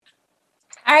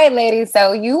All right, ladies.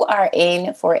 So you are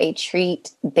in for a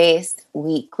treat this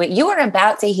week. What you are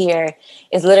about to hear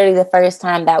is literally the first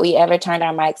time that we ever turned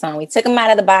our mics on. We took them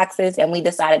out of the boxes and we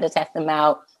decided to test them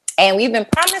out. And we've been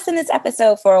promising this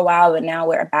episode for a while, but now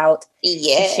we're about to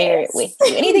share it with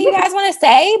you. Anything you guys want to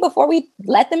say before we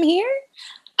let them hear?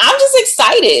 I'm just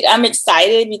excited. I'm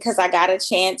excited because I got a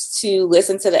chance to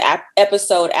listen to the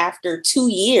episode after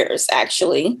 2 years,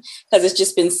 actually, because it's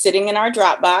just been sitting in our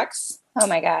Dropbox. Oh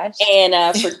my gosh. And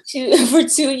for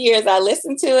 2 years, I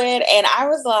listened to it and I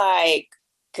was like,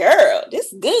 girl,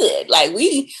 this is good. Like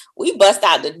we bust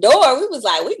out the door. We was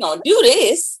like, we're going to do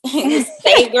this.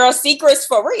 Save girl secrets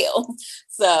for real.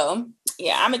 So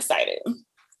yeah, I'm excited.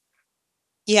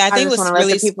 Yeah, I think it was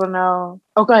really... let people know.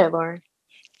 Oh, go ahead, Lauren.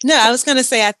 No, I was going to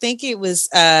say, I think it was,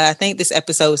 I think this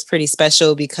episode was pretty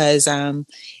special because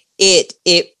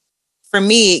it for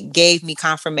me, it gave me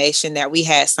confirmation that we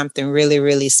had something really,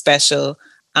 really special.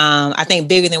 I think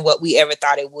bigger than what we ever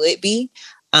thought it would be.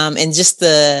 And just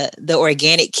the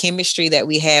organic chemistry that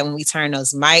we had when we turned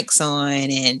those mics on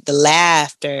and the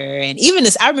laughter and even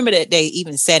this, I remember that day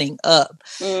even setting up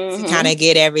to kind of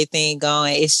get everything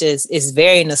going. It's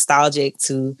very nostalgic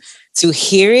to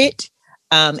hear it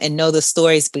and know the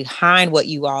stories behind what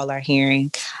you all are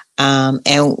hearing.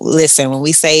 And listen, when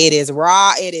we say it is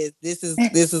raw, it is. This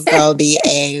is gonna be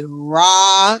a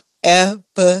raw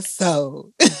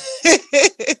episode.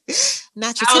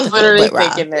 Not your I was literally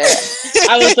thinking that.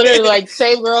 I was literally like,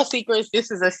 Save Girl Secrets.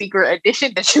 This is a secret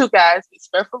edition that you guys get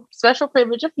special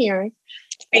privilege of hearing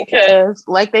because,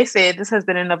 like they said, this has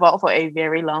been in the vault for a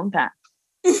very long time.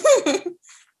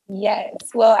 Yes.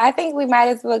 Well, I think we might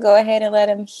as well go ahead and let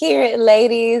them hear it,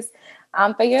 ladies.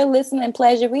 For your listening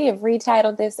pleasure, we have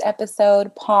retitled this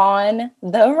episode Pawn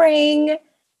the Ring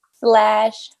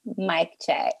 / Mic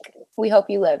Check. We hope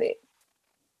you love it.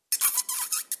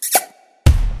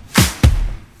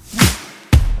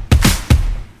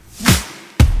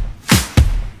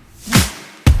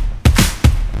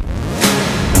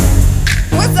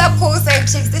 What's up, Cool Save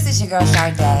Chicks? This is your girl,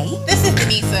 Sharday. This is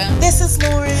Denisa. This is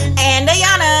Lauren. And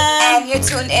Ayana. And you're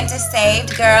tuned into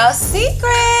Saved Girl Secrets.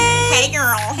 Hey,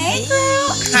 girl. Hey, girl.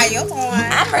 How you doing?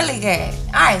 I'm really good.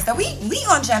 All right, so we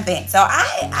gonna jump in. So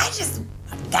I just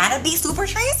gotta be super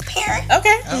transparent.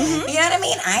 Okay. You know what I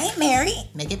mean? I ain't married.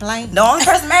 Make it plain. The only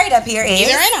person married up here is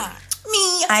Either am I.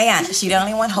 me, Ayana. She the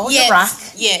only one holding Yes. the rock.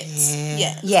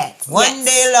 Yes. Yet. One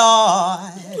day,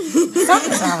 Lord.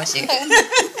 Something's wrong with you.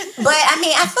 But I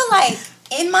mean, I feel like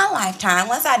in my lifetime,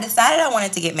 once I decided I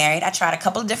wanted to get married, I tried a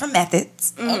couple of different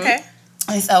methods. Okay.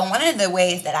 And so one of the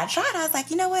ways that I tried, I was like,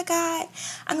 you know what, God?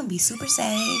 I'm going to be super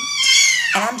saved.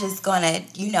 And I'm just going to,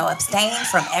 abstain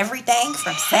from everything,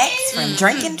 from sex, from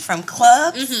drinking, from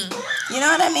clubs. You know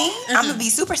what I mean? I'm going to be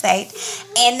super saved.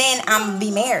 And then I'm going to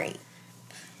be married.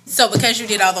 So because you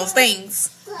did all those things,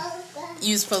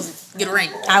 you was supposed to get a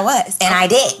ring. I was. And I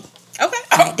did. Okay.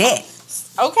 I did.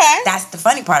 Okay. That's the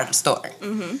funny part of the story.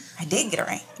 I did get a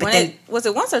ring. But then Was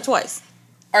it once or twice?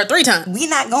 Or 3 times. we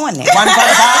not going there. One for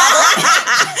the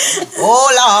Father. Oh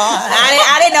Lord.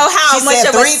 I didn't know how She much said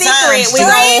of a 3 secret times, we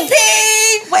too. going.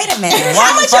 Wait a minute.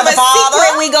 How One much for of the a Father.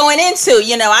 secret we going into?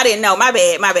 I didn't know. My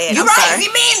bad. You're I'm right. sorry.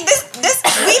 We mean this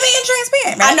we being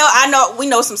transparent, right? I know. We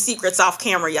know some secrets off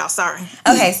camera, y'all. Sorry.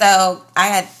 Okay, so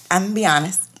I'm gonna be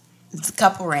honest. It's a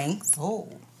couple rings. Oh.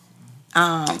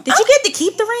 Did you get to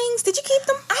keep the rings? Did you keep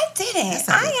them? I didn't. That's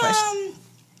a good question.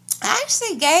 I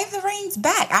actually gave the rings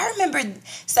back. I remember,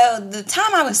 so the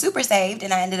time I was super saved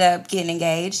and I ended up getting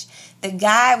engaged, the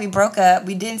guy, we broke up,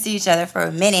 we didn't see each other for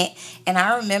a minute, and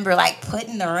I remember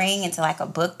putting the ring into a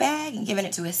book bag and giving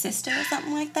it to his sister or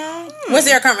something like that. Was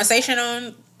there a conversation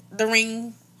on the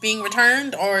ring being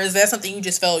returned, or is that something you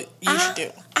just felt you should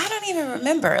do? I don't even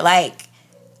remember. I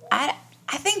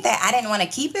think that I didn't want to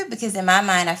keep it because in my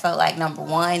mind I felt like, number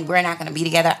one, we're not going to be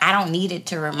together. I don't need it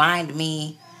to remind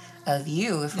me of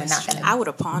you if we're not going I would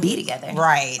have pawned be it. together.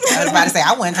 Right. I was about to say,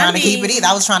 I wasn't trying to keep it either.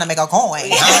 I was trying to make a coin.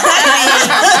 He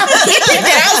picked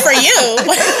it out for you.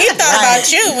 He thought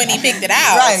about you when he picked it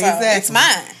out. Right, so exactly. It's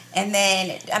mine. And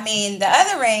then, the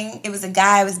other ring, it was a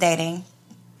guy I was dating,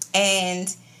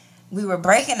 and we were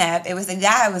breaking up. It was a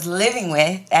guy I was living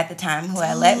with at the time who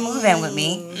I let move in with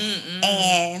me.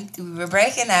 And we were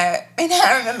breaking up. And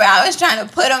I remember I was trying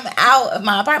to put him out of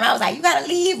my apartment. I was like, you got to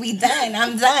leave. We done.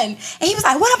 I'm done. And he was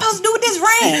like, what am I supposed to do with this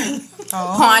ring?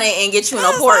 Pawn it and get you an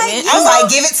I was apartment. like, I was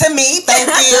like, give it to me. Thank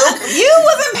you. You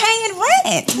wasn't paying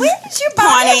rent. Where did you buy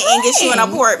Pawn that it and get you an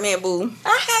ring? apartment, boo.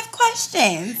 I have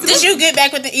questions. Did you get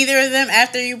back with either of them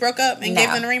after you broke up and No.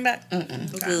 gave them the ring back?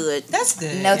 Good. That's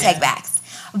good. No take backs.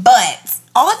 But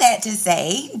all that to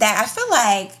say that I feel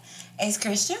like as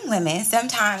Christian women,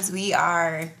 sometimes we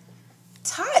are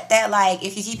taught that, like,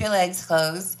 if you keep your legs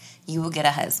closed, you will get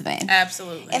a husband.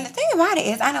 Absolutely. And the thing about it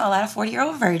is, I know a lot of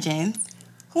 40-year-old virgins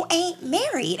who ain't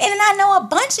married. And then I know a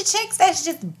bunch of chicks that's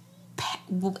just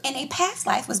in a past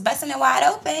life was busting it wide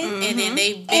open. And then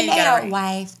they are got a ring.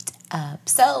 wifed up.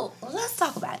 So let's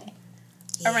talk about it.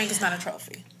 A ring is not a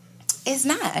trophy. It's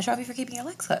not a trophy for keeping your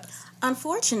legs closed.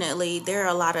 Unfortunately, there are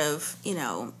a lot of,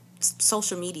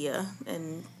 social media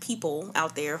and people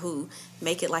out there who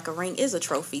make it like a ring is a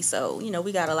trophy. So,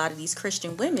 we got a lot of these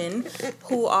Christian women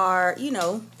who are,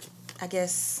 I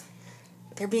guess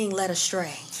they're being led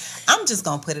astray. I'm just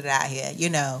gonna put it out here.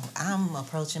 I'm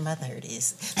approaching my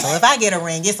 30s, so if I get a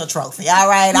ring, it's a trophy. All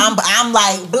right, I'm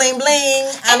like bling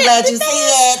bling. I'm glad you see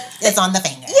it. It's on the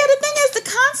finger. Yeah, the thing is, the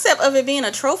concept of it being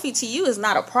a trophy to you is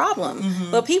not a problem,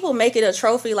 but people make it a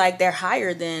trophy like they're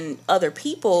higher than other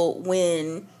people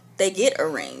when they get a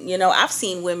ring. I've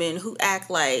seen women who act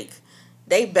like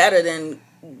they better than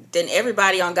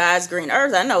everybody on God's green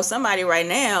earth. I know somebody right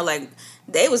now, like,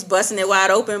 they was busting it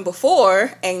wide open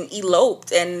before and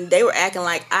eloped, and they were acting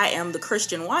like I am the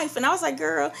Christian wife. And I was like,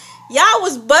 girl, y'all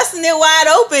was busting it wide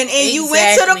open and you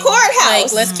went to the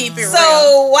courthouse. Like, let's keep it real.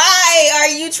 So why are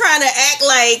you trying to act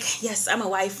like, yes, I'm a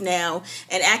wife now,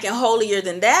 and acting holier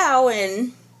than thou?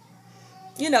 And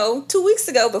 2 weeks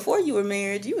ago, before you were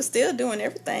married, you were still doing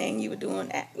everything you were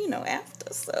doing,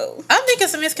 after. So I think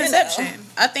it's a misconception.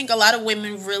 I think a lot of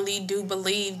women really do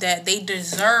believe that they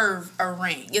deserve a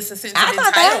ring. It's a sense of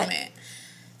entitlement.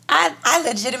 I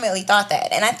legitimately thought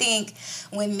that. And I think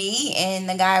when me and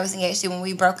the guy I was engaged to, when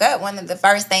we broke up, one of the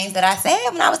first things that I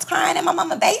said when I was crying in my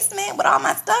mama's basement with all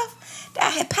my stuff that I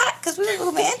had packed because we were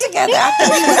moving in together. After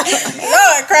we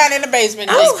Lord, crying in the basement.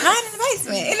 I was crying in the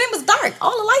basement. And it was dark.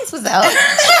 All the lights was out.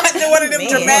 One of them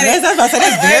dramatic. That's what I said.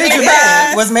 That's very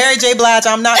dramatic. Was Mary J. Blige,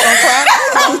 I'm not gonna cry?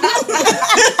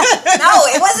 No,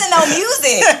 it wasn't no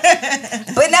music.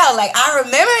 But no, like, I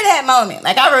remember that moment.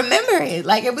 Like, I remember it.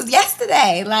 Like, it was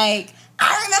yesterday. Like,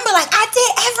 I remember, like, I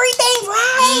did everything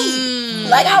right.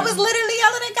 Like, I was literally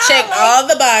yelling at God. Check like, all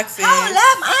the boxes. Hold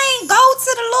up, I ain't go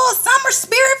to the little Summer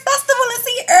Spirit Festival and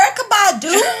see Erykah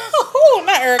Badu.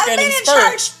 Not Erykah. I've been in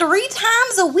church 3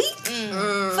 times a week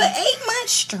for 8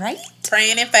 months straight.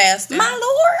 Praying and fasting. My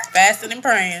Lord. Fasting and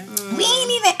praying. We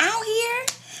ain't even out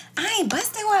here. I ain't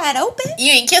busting wide open.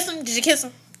 You ain't kiss him? Did you kiss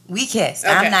him? We kissed.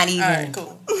 Okay. I'm not even. All right,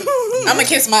 cool. I'm going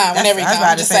to kiss mine whenever you come. I was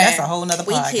about to say, that's a whole nother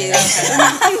podcast.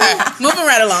 Okay. Moving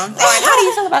right along. Lauren, how do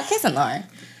you feel about kissing, Lauren?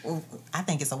 I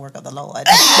think it's a work of the Lord. I'm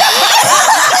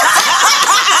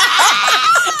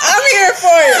here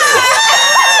for it.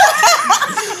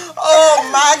 Oh,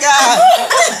 my God.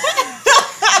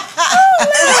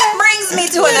 That brings me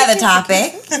to another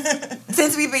topic.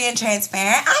 Since we being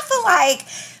transparent, I feel like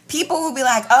people who be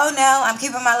like, oh no, I'm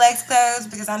keeping my legs closed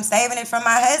because I'm saving it from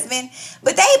my husband.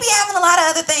 But they be having a lot of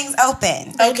other things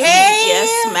open. Okay.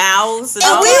 Yes, mouths. And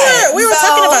And all we that. were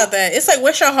talking about that. It's like,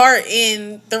 what's your heart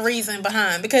in the reason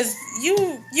behind? Because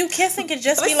you kissing could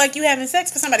just be like you having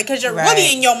sex for somebody. Because you're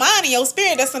really in your mind and your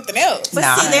spirit, that's something else. But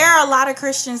see, there are a lot of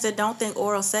Christians that don't think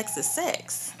oral sex is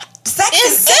sex. Sex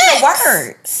is in the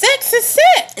word. Sex is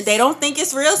sex. They don't think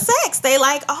it's real sex. They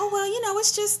like, oh, well,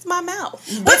 it's just my mouth.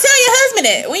 But tell your husband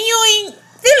that when you ain't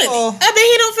feeling it. I bet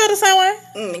he don't feel the same way.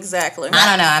 Exactly. I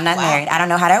don't know. I'm not married. I don't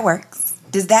know how that works.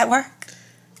 Does that work?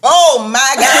 Oh, my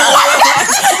God.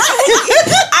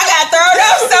 I got thrown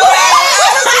up so bad.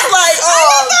 It's like,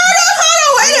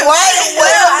 wait a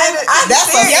minute. That's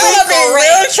a Y'all have been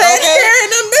real transparent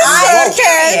in this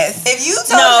podcast. If you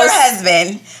told your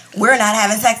husband, we're not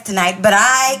having sex tonight, but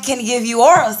I can give you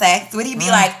oral sex, would he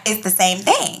be like, it's the same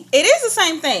thing? It is the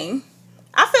same thing.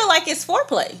 I feel like it's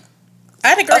foreplay.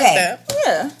 I'd agree with that.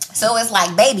 Yeah. So it's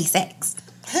like baby sex.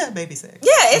 Baby sex.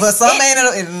 Yeah. But some ain't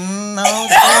no.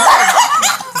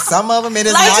 Some of them it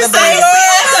is Like not you a baby. said,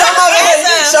 Some of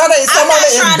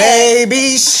it is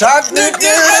baby shark.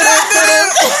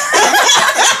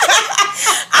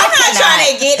 I'm not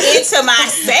trying to get into my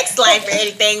sex life or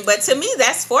anything, but to me,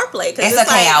 that's foreplay. It's okay,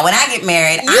 like, y'all. When I get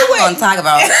married, I'm going to talk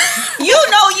about you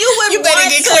would You better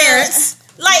want get to, clearance.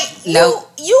 Like, Nope.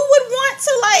 you would want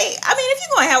to, like, I mean, if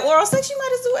you're going to have oral sex, you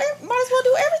might as well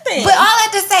do everything. But all I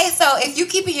have to say, so if you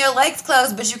keeping your legs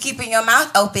closed, but you keeping your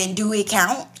mouth open, do it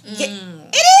count? It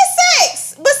is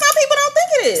sex, but some people don't think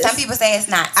it is. Some people say it's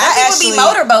not. Some people be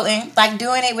motorboating, like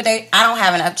doing it with their. I don't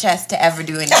have enough chest to ever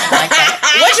do anything like that.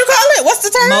 What you call it? What's the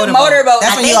term? Motorboat.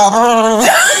 That's when you all. Is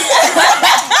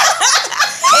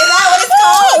that what it's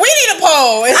called? We need a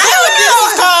poll. Is that what this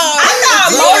is called? I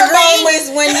thought motorboat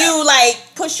was when you like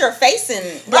push your facing.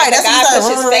 Right, Like that's the guy what I'm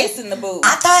puts his saying. face in the boob.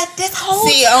 I thought this whole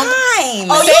See, time.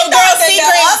 Oh, you girl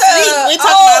secrets. We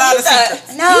talking about all the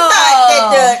secrets. No. You thought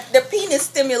that the penis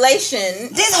stimulation.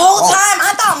 This whole time,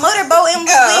 I thought motorboating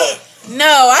was lit. No,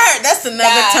 I heard that's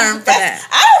another term for that.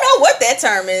 I don't know what that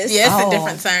term is. Yeah, it's Oh. a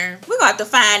different term. We're gonna have to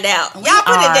find out. Y'all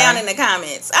put it down in the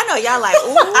comments. I know y'all like.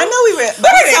 Ooh. I know we were, But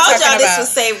I they told y'all talking this about?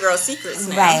 was Save Girl Secrets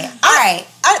now. Right. All right.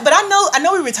 but I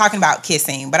know we were talking about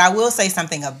kissing, but I will say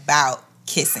something about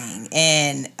kissing,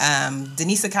 and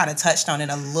Denisa kind of touched on it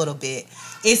a little bit.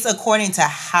 It's according to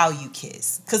how you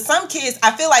kiss, because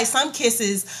I feel like some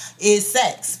kisses is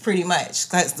sex pretty much,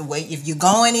 because the way if you're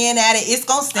going in at it, it's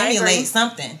gonna stimulate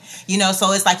something,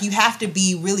 so it's like you have to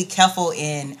be really careful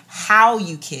in how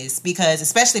you kiss, because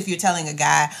especially if you're telling a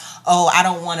guy, oh, I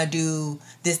don't want to do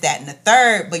this, that, and the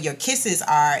third, but your kisses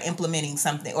are implementing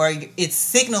something, or it's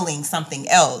signaling something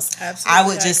else. Absolutely, I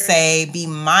would just say be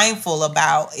mindful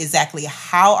about exactly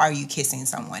how are you kissing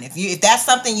someone. If that's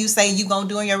something you say you gonna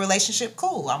do in your relationship,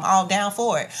 cool, I'm all down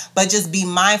for it. But just be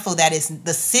mindful that it's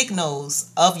the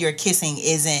signals of your kissing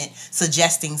isn't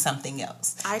suggesting something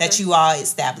else. That you all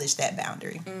establish that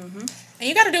boundary. Mm-hmm. And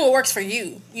you got to do what works for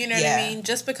you. You know what Yeah. I mean?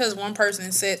 Just because one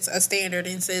person sets a standard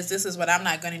and says, this is what I'm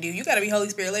not going to do, you got to be Holy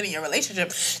Spirit led in your relationship.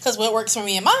 Because what works for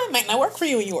me and mine might not work for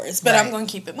you and yours. But I'm going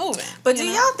to keep it moving. But do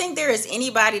y'all think there is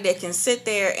anybody that can sit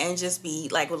there and just be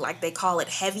like they call it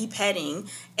heavy petting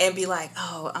and be like,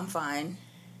 oh, I'm fine?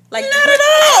 Like, Not at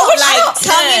all. Like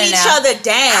tonguing each other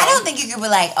down. I don't think you could be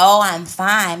like, oh, I'm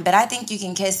fine. But I think you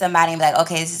can kiss somebody and be like,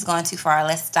 okay, this is going too far.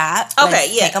 Let's stop. Okay,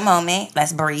 Let's yeah. take a moment.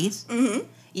 Let's breathe. Mm-hmm.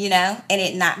 And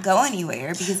it not go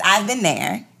anywhere, because I've been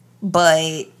there.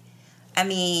 But, I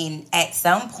mean, at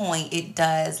some point, it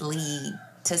does lead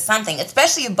to something,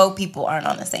 especially if both people aren't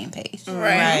on the same page.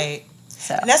 Right.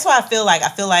 So. And that's why I feel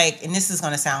like, and this is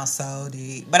going to sound so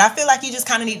deep, but I feel like you just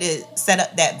kind of need to set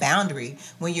up that boundary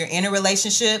when you're in a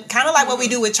relationship, kind of like what we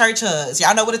do with church hugs.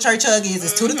 Y'all know what a church hug is.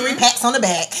 It's 2 to 3 pecks on the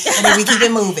back, and then we keep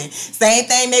it moving. Same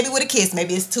thing maybe with a kiss.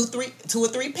 Maybe it's 2 or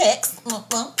 3 pecks, and then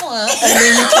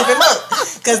you keep it moving.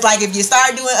 Because like if you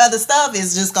start doing other stuff,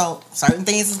 it's just certain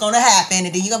things is going to happen,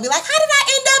 and then you're going to be like, how did I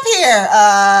end up here?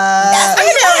 That's what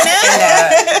you don't know.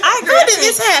 I agree. How did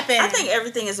this happen? I think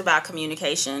everything is about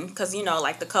communication, because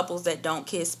like the couples that don't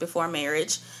kiss before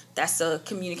marriage, that's a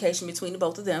communication between the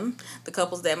both of them. The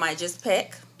couples that might just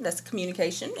peck, that's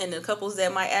communication, and the couples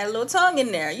that might add a little tongue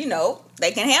in there,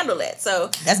 they can handle that. So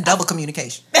that's double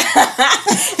communication. I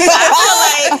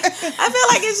feel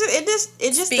like it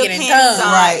just Speaking in depends tongues.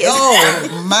 on Right.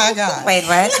 Oh my God. Wait,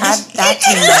 what?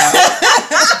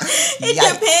 It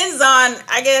depends on,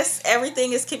 I guess,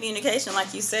 everything is communication.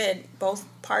 Like you said, both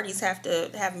parties have to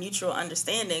have mutual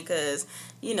understanding, because,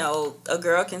 a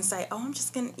girl can say, oh, I'm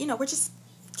just going to, we're just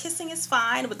kissing is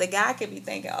fine. But the guy could be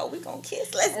thinking, oh, we're going to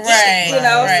kiss. Let's get it,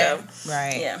 Right. So,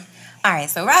 Right. yeah. All right,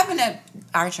 so wrapping up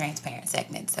our transparent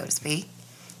segment, so to speak,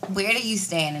 where do you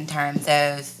stand in terms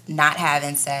of not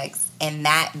having sex and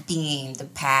that being the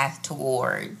path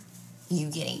toward you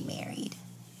getting married?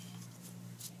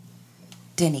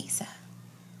 Denisa.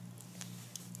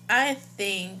 I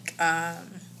think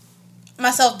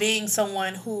myself being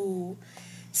someone who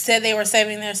said they were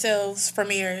saving themselves for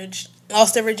marriage,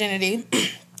 lost their virginity,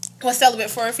 was celibate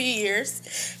for a few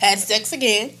years, had sex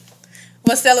again,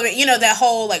 was celibate, that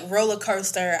whole like roller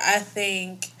coaster. I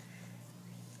think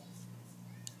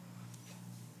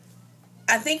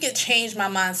it changed my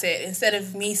mindset. Instead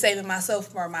of me saving myself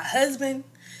for my husband,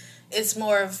 it's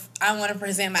more of I want to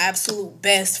present my absolute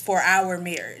best for our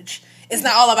marriage. It's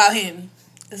not all about him.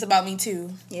 It's about me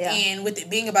too. Yeah. And with it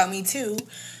being about me too,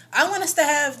 I want us to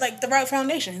have like the right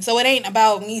foundation. So it ain't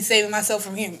about me saving myself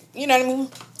from him. You know what I mean?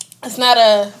 It's not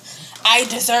I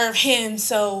deserve him,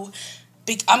 so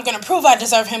I'm going to prove I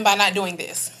deserve him by not doing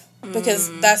this.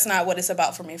 Because that's not what it's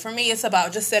about for me. For me, it's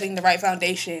about just setting the right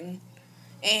foundation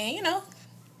and,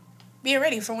 being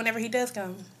ready for whenever he does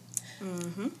come.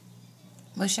 Mm-hmm.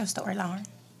 What's your story, Lauren?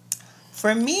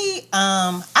 For me,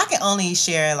 I can only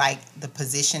share like the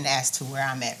position as to where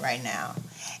I'm at right now.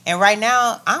 And right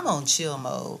now, I'm on chill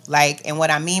mode. Like, and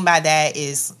what I mean by that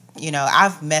is,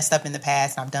 I've messed up in the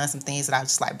past and I've done some things that I was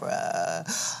just like,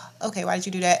 bruh, okay, why did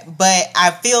you do that? But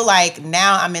I feel like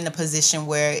now I'm in a position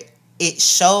where it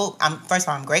showed, first of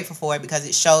all, I'm grateful for it because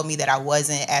it showed me that I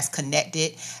wasn't as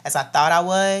connected as I thought I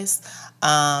was.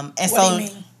 What do you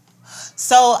mean?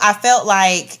 So I felt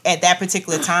like at that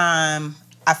particular time,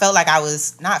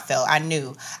 I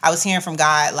knew. I was hearing from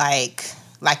God like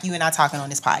you and I talking on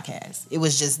this podcast. It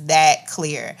was just that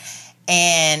clear.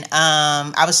 And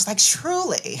I was just like,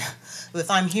 truly, if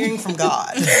I'm hearing from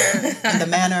God in the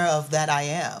manner of that I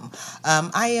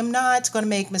am not going to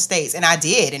make mistakes. And I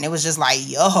did. And it was just like,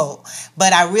 yo.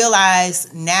 But I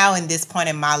realized now in this point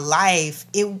in my life,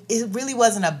 it really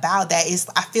wasn't about that.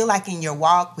 I feel like in your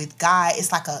walk with God,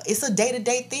 it's a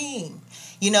day-to-day thing,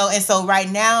 you know? And so right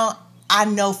now, I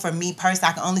know for me personally,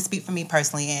 I can only speak for me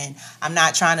personally, and I'm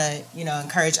not trying to, you know,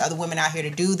 encourage other women out here to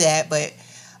do that. But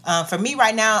for me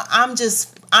right now, I'm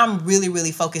really,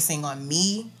 really focusing on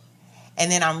me. And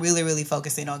then I'm really, really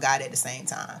focusing on God at the same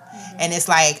time. Mm-hmm. And it's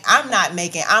like,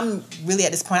 I'm really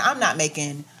at this point, I'm not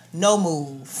making no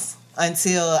move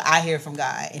until I hear from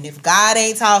God. And if God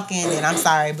ain't talking, then I'm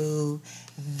sorry, boo.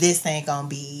 This ain't gonna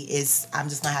be, I'm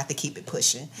just gonna have to keep it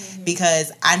pushing. Mm-hmm.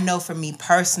 Because I know for me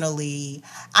personally,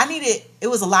 it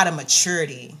was a lot of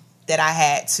maturity that I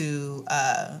had to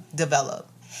develop.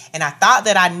 And I thought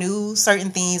that I knew certain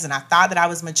things and I thought that I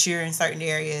was mature in certain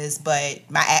areas, but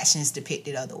my actions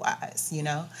depicted otherwise, you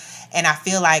know? And I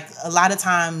feel like a lot of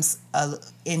times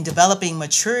in developing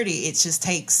maturity, it just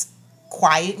takes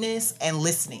quietness and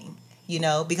listening, you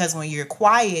know? Because when you're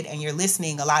quiet and you're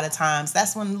listening, a lot of times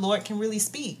that's when the Lord can really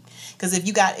speak. Because if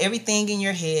you got everything in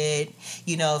your head,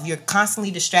 you know, if you're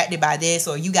constantly distracted by this,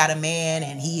 or you got a man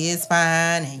and he is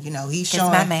fine and, you know, he's showing.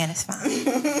 My man is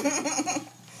fine.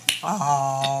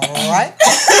 All right.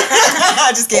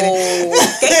 Just kidding. Right.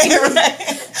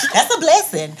 That's a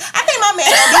blessing. I think my man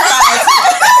will be fine too.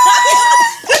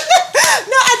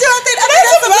 No, I do. I think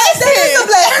that's a blessing. That is a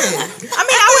blessing. I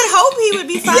mean, I would hope he would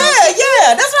be fine.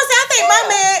 Yeah. That's what I'm saying.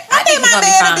 I think my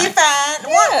man will be fine.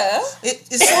 Yeah.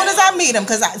 As soon as I meet him,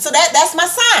 that's my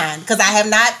sign. Because I have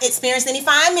not experienced any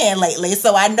fine men lately,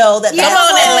 so I know that.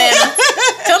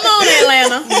 Come on,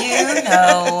 Atlanta. You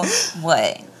know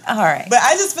what? All right. But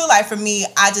I just feel like for me,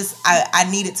 I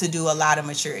needed to do a lot of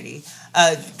maturity.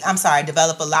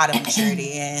 Develop a lot of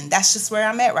maturity, and that's just where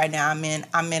I'm at right now. I'm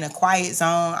in a quiet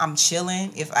zone. I'm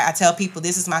chilling. If I tell people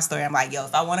this is my story, I'm like, yo,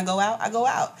 if I want to go out, I go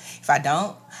out. If I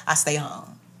don't, I stay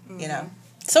home. Mm-hmm. You know.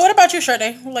 So what about you,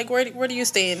 Sade? Like, where do you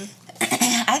stand?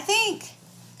 I think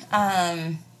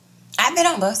I've been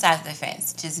on both sides of the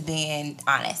fence, just being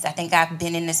honest. I think I've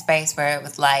been in a space where it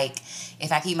was like,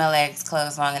 if I keep my legs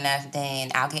closed long enough, then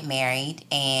I'll get married.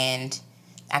 And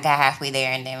I got halfway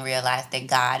there and then realized that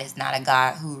God is not a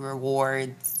God who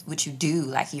rewards what you do.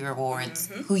 Like, he rewards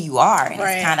who you are. And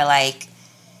It's kind of like,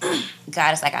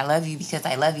 God is like, I love you because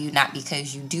I love you, not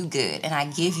because you do good. And I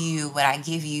give you what I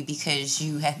give you because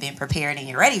you have been prepared and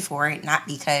you're ready for it, not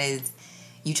because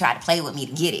you try to play with me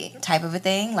to get it, type of a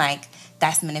thing. Like,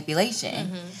 that's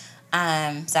manipulation.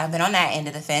 Mm-hmm. So I've been on that end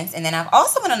of the fence. And then I've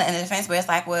also been on the end of the fence where it's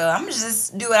like, well, I'm going to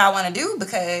just do what I want to do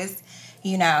because,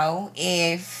 you know,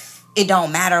 if it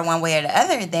don't matter one way or the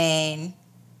other, then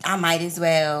I might as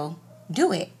well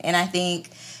do it. And I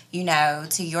think, you know,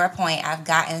 to your point, I've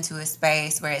gotten to a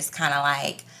space where it's kind of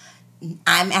like,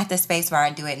 I'm at the space where I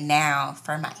do it now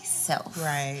for myself.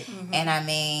 Right. Mm-hmm. And I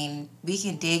mean, we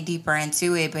can dig deeper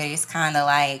into it, but it's kind of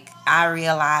like, I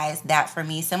realized that for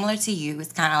me, similar to you,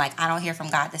 it's kind of like I don't hear from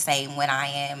God the same when I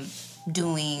am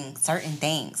doing certain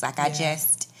things. Like,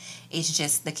 it's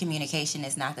just the communication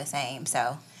is not the same.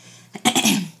 So,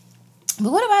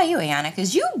 but what about you, Ayana?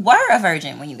 Because you were a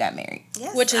virgin when you got married.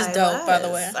 Yes, which is dope, by the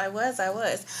way. I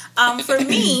was. For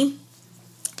me,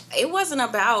 it wasn't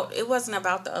about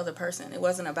the other person. It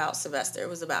wasn't about Sylvester. It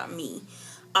was about me.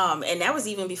 And that was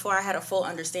even before I had a full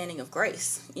understanding of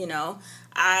grace. You know,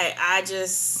 I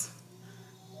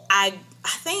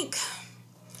think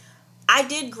I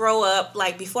did grow up,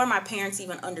 like, before my parents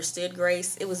even understood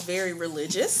grace. It was very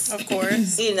religious, of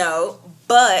course, you know,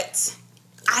 but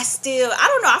I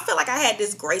don't know. I feel like I had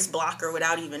this grace blocker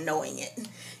without even knowing it.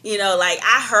 You know, like,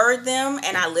 I heard them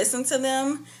and I listened to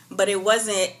them, but it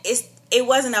wasn't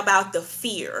about the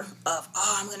fear of,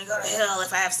 I'm going to go to hell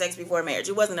if I have sex before marriage.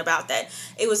 It wasn't about that.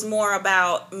 It was more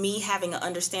about me having an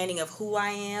understanding of who I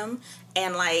am.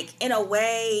 And, like, in a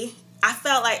way, I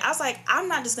was like, I'm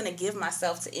not just going to give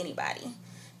myself to anybody,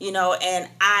 you know? And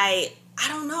I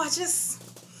don't know.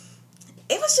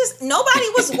 Nobody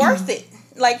was worth it.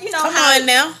 Like, you know, come on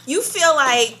now. You feel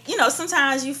like, you know,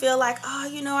 sometimes you feel like,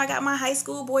 you know, I got my high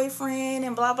school boyfriend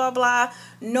and blah, blah, blah.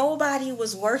 Nobody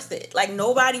was worth it. Like,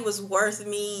 nobody was worth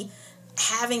me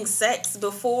having sex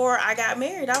before I got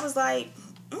married. I was like,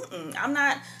 I'm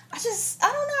not, I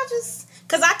don't know,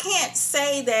 because I can't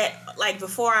say that, like,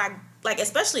 before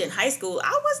especially in high school, I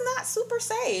was not super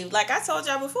saved. Like I told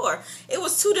y'all before, it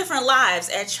was two different lives,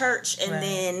 at church and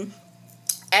then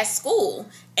at school.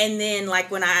 And then, like,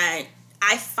 when I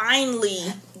I finally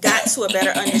got to a better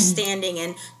understanding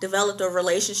and developed a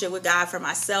relationship with God for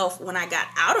myself when I got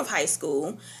out of high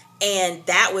school. And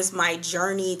that was my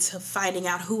journey to finding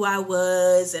out who I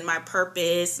was and my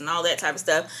purpose and all that type of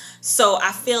stuff. So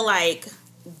I feel like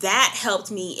that helped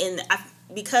me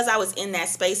because I was in that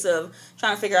space of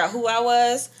trying to figure out who I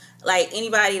was. Like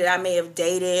anybody that I may have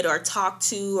dated or talked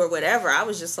to or whatever, I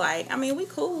was just like, I mean, we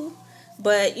cool.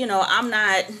 But, you know, I'm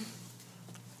not...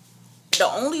 The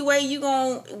only way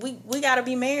we gotta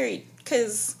be married,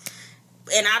 cause,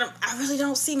 and I really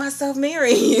don't see myself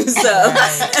marrying you. So,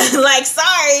 like,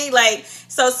 sorry, like,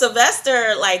 so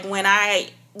Sylvester, like, when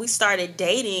we started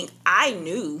dating, I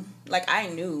knew,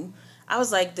 I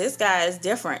was like, this guy is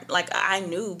different. Like, I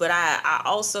knew, but I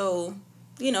also,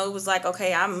 you know, it was like,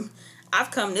 okay,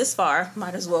 I've come this far,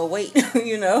 might as well wait,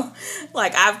 you know,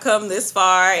 like I've come this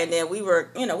far, and then we were,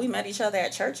 you know, we met each other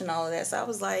at church and all of that. So I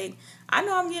was like, I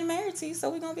know I'm getting married to you, so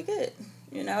we're going to be good.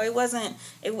 You know,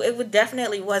 it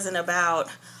definitely wasn't about,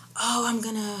 oh, I'm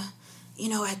going to, you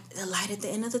know, at the light at the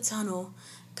end of the tunnel,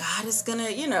 God is going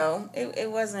to, you know,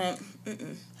 it wasn't.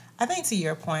 I think to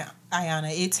your point,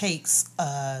 Ayana, it takes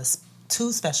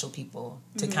two special people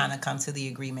to kind of come to the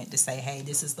agreement to say, hey,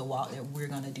 this is the walk that we're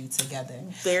going to do together.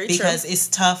 Very true. Because it's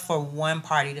tough for one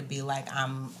party to be like,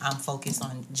 I'm focused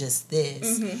on just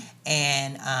this,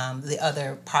 and the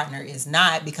other partner is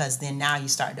not, because then now you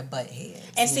start to butt heads.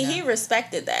 And see, he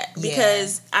respected that,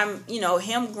 because I'm, you know,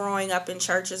 him growing up in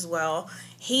church as well,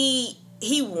 he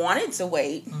wanted to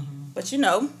wait, but you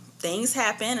know, things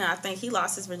happen, and I think he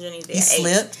lost his virginity at 18.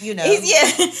 Slipped, you know.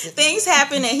 Things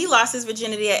happened, and he lost his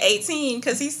virginity at 18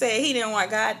 because he said he didn't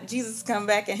want Jesus to come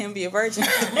back and him be a virgin.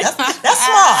 That's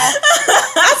smart.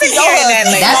 I've been hearing that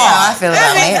lately. That's how I feel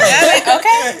about marriage.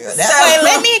 Okay. So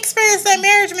let me experience that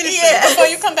marriage ministry before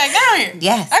you come back down here.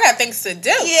 Yes. I got things to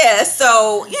do. Yeah,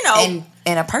 so, you know.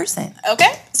 In a person.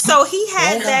 Okay. So he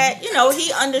had that, you know,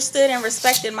 he understood and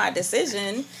respected my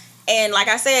decision. And like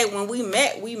I said, when we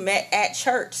met at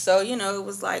church. So, you know, it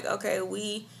was like, okay,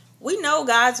 we know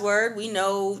God's word. We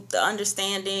know the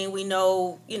understanding. We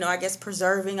know, you know, I guess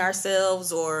preserving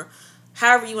ourselves, or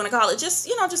however you want to call it. Just,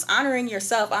 you know, just honoring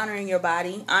yourself, honoring your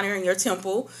body, honoring your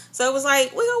temple. So it was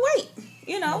like, we gonna wait,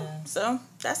 you know. Yeah. So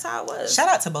that's how it was. Shout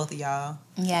out to both of y'all.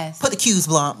 Yes. Put the Q's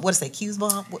bomb. What is that? Q's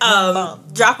bomb?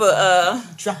 Drop a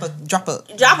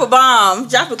bomb.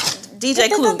 Drop a DJ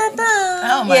Clue.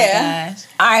 Oh my gosh.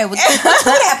 All right, well, to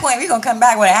that point, we're going to come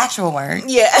back with an actual word.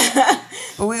 Yeah.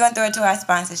 But we're going to throw it to our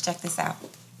sponsors. Check this out.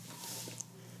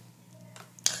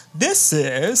 This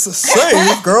is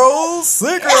Save Girls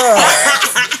Secrets.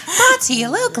 Brought to you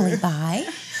locally by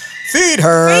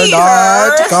Feedher.com,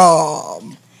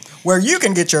 where you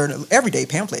can get your everyday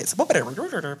pamphlets. There you go.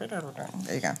 That's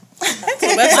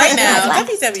the website now.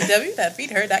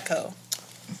 www.feedher.co.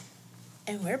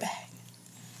 And we're back.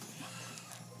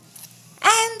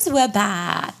 And we're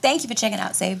back. Thank you for checking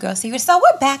out Save Girl Secrets. So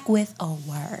we're back with a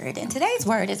word. And today's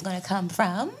word is going to come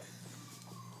from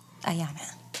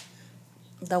Ayana.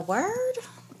 The word?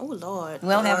 Oh, Lord. We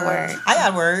don't have a word. I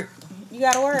got a word. You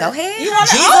got a word? Go ahead.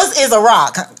 Jesus is a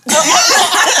rock.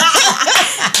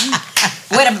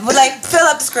 Like, fill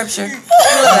up the scripture.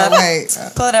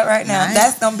 Pull it up right now. Nice.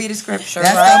 That's going to be the scripture.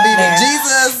 That's going to be the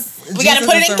Jesus. We got to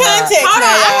put it in context. We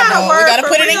got to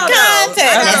put it in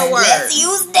context. Let's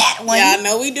use that one. Y'all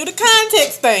know we do the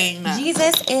context thing.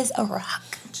 Jesus is a rock.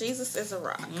 Jesus is a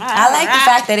rock. I like the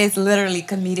fact that it's literally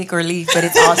comedic relief, but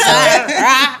it's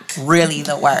also really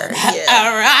the word. Yeah.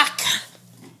 A rock.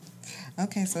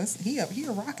 Okay, so he a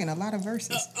rock in a lot of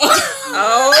verses.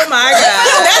 Oh my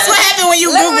God. That's what happened when you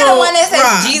Google Google the one that says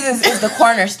rock. Jesus is the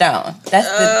cornerstone. That's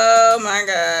my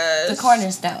God. The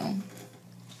cornerstone.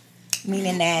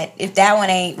 Meaning that if that one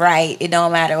ain't right, it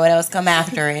don't matter what else come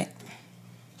after it.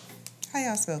 How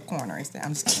y'all spell corner? I'm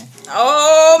just kidding.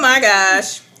 Oh my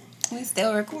gosh. We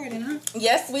still recording, huh?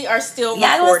 Yes, we are still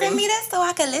y'all recording. Y'all gonna send me this so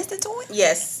I can listen to it?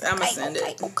 Yes, I'm gonna send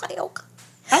it. Okay. I'm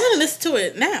gonna listen to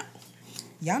it now.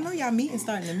 Y'all know y'all meeting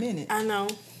starting in a minute. I know.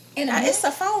 It's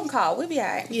a phone call. We'll be all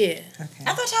right. Yeah. Okay.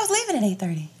 I thought y'all was leaving at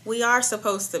 8:30. We are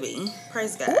supposed to be.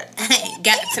 Praise God. I ain't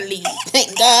got to leave.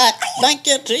 Thank God. Thank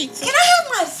you, Jesus. Can I have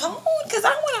my phone? Because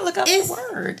I want to look up the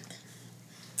word.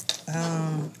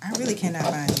 I really cannot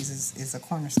find Jesus is a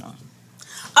cornerstone.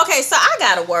 Okay, so I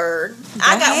got a word.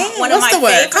 I got one of my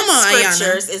favorite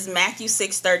scriptures is Matthew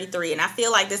 6:33, and I feel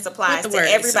like this applies to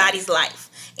everybody's life.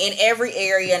 In every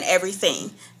area and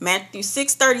everything. Matthew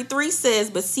 6:33 says,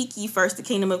 "But seek ye first the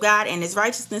kingdom of God and his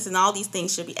righteousness, and all these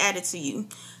things shall be added to you.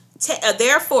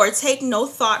 Therefore, take no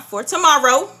thought for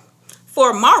tomorrow,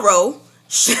 for morrow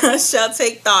shall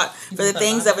take thought for the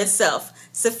things of itself.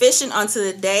 Sufficient unto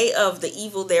the day of the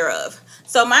evil thereof."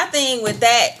 So my thing with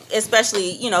that,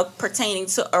 especially, pertaining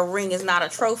to a ring is not a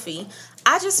trophy,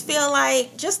 I just feel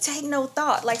like just take no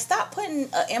thought. Like, stop putting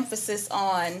an emphasis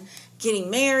on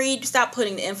getting married. Stop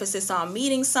putting the emphasis on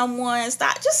meeting someone.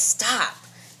 Stop.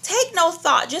 Take no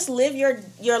thought. Just live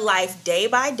your life day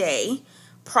by day,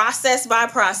 process by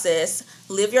process.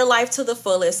 Live your life to the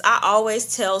fullest. I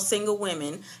always tell single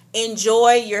women,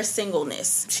 enjoy your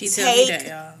singleness. She tells me that,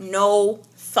 y'all. No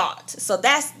thought. So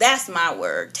that's my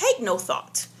word. Take no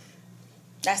thought.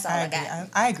 That's all I got.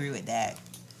 I agree with that.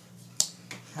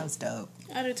 That was dope.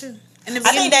 I do too. I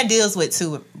think that deals with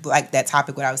too, like that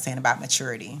topic what I was saying about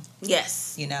maturity.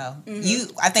 Yes.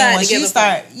 Mm-hmm. I think when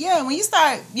you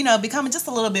start, becoming just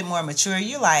a little bit more mature,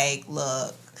 you're like,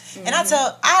 look. Mm-hmm. And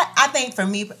I think for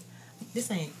me,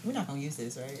 we're not gonna use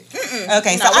this, right? Mm-mm.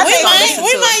 Okay, so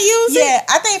we might use it. Yeah,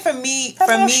 I think for me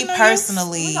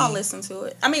personally, we're gonna listen to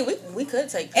it. I mean, we could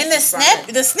take and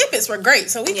the snippets were great,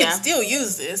 so we can still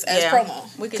use this as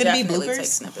promo. We could be bloopers, take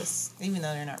snippets, even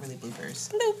though they're not really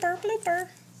bloopers. Blooper.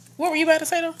 What were you about to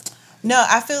say though? No,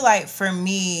 I feel like for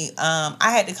me,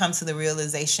 I had to come to the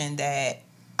realization that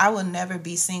I will never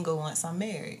be single once I'm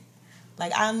married.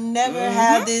 Like, I'll never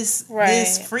have this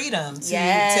freedom to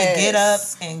get up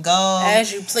and go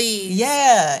as you please.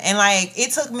 Yeah, and like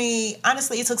it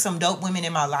took some dope women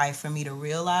in my life for me to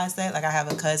realize that. Like, I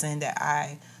have a cousin that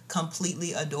I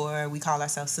completely adore. We call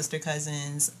ourselves sister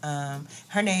cousins.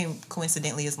 Her name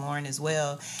coincidentally is Lauren as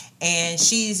well, and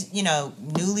she's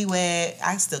newlywed.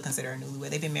 I still consider her newlywed.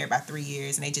 They've been married about 3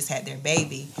 years, and they just had their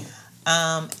baby.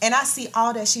 And I see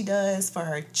all that she does for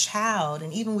her child.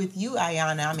 And even with you,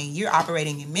 Ayana, I mean, you're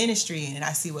operating in ministry, and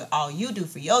I see what all you do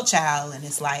for your child. And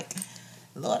it's like,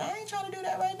 Lord, I ain't trying to do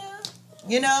that right now.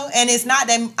 And it's not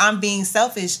that I'm being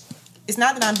selfish. It's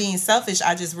not that I'm being selfish.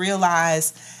 I just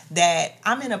realize that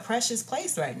I'm in a precious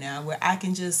place right now where I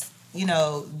can just,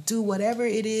 do whatever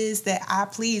it is that I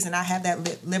please, and I have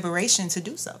that liberation to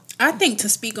do so. I think, to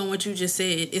speak on what you just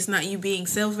said, it's not you being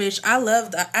selfish. I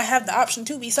have the option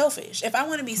to be selfish. If I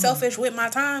want to be selfish with my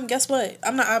time, guess what?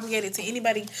 I'm not obligated to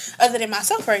anybody other than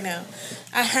myself right now.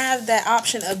 I have that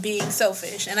option of being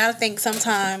selfish, and I think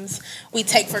sometimes we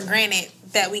take for granted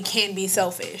that we can be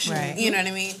selfish. Right. You know what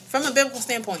I mean? From a biblical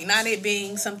standpoint, not it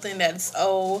being something that's,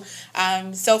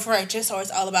 I'm self-righteous or it's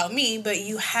all about me, but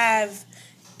you have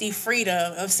the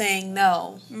freedom of saying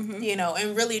no,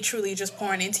 and really truly just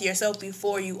pouring into yourself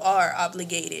before you are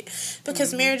obligated.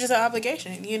 Because marriage is an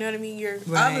obligation, you know what I mean? You're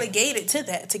obligated to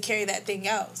that, to carry that thing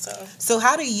out. So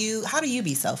how do you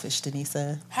be selfish,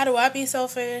 Denisa? How do I be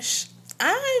selfish?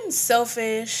 I'm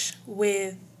selfish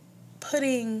with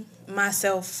putting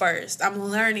myself first. I'm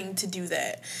learning to do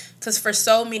that. Because for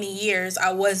so many years,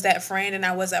 I was that friend and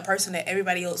I was that person that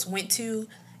everybody else went to.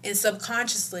 And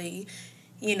subconsciously,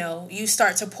 you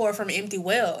start to pour from an empty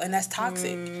well, and that's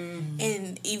toxic.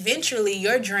 And eventually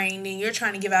you're drained and you're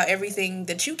trying to give out everything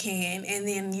that you can, and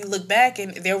then you look back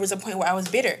and there was a point where I was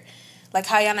bitter. Like,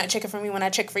 how y'all not checking for me when I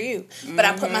check for you? But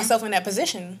I put myself in that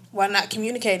position while not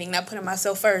communicating, not putting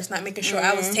myself first, not making sure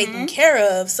I was taken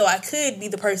care of so I could be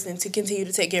the person to continue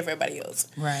to take care of everybody else.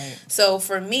 Right. So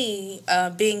for me,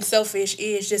 being selfish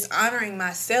is just honoring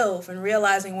myself and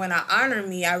realizing when I honor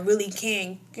me, I really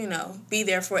can, be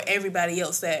there for everybody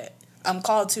else that I'm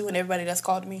called to and everybody that's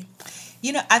called to me.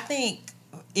 I think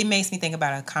it makes me think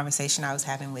about a conversation I was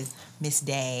having with Miss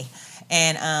Day.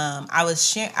 And I was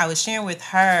sharing with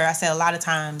her, I said a lot of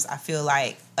times I feel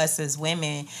like us as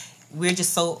women, we're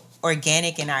just so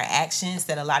organic in our actions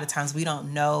that a lot of times we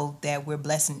don't know that we're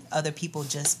blessing other people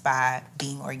just by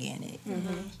being organic.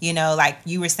 Like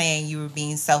you were saying, you were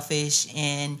being selfish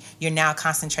and you're now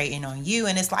concentrating on you.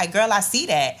 And it's like, girl, I see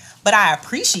that, but I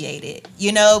appreciate it,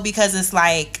 because it's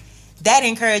like, that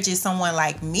encourages someone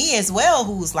like me as well,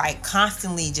 who's like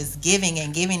constantly just giving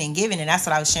and giving and giving. And that's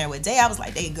what I was sharing with Day. I was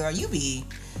like, Day, girl, you be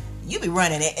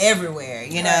running it everywhere,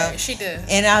 Right, she does.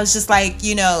 And I was just like,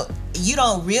 you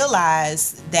don't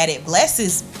realize that it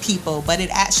blesses people, but it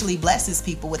actually blesses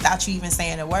people without you even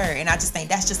saying a word. And I just think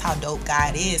that's just how dope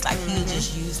God is. Like, he'll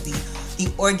just use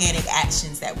the organic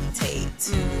actions that we take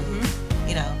to,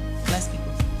 bless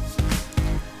people.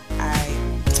 All right.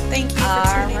 Thank you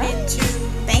for tuning in to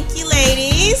Thank you,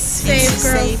 ladies.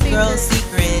 Save Girl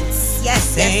Secrets. Yes.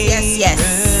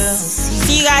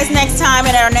 See you guys next time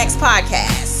in our next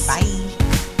podcast. Bye.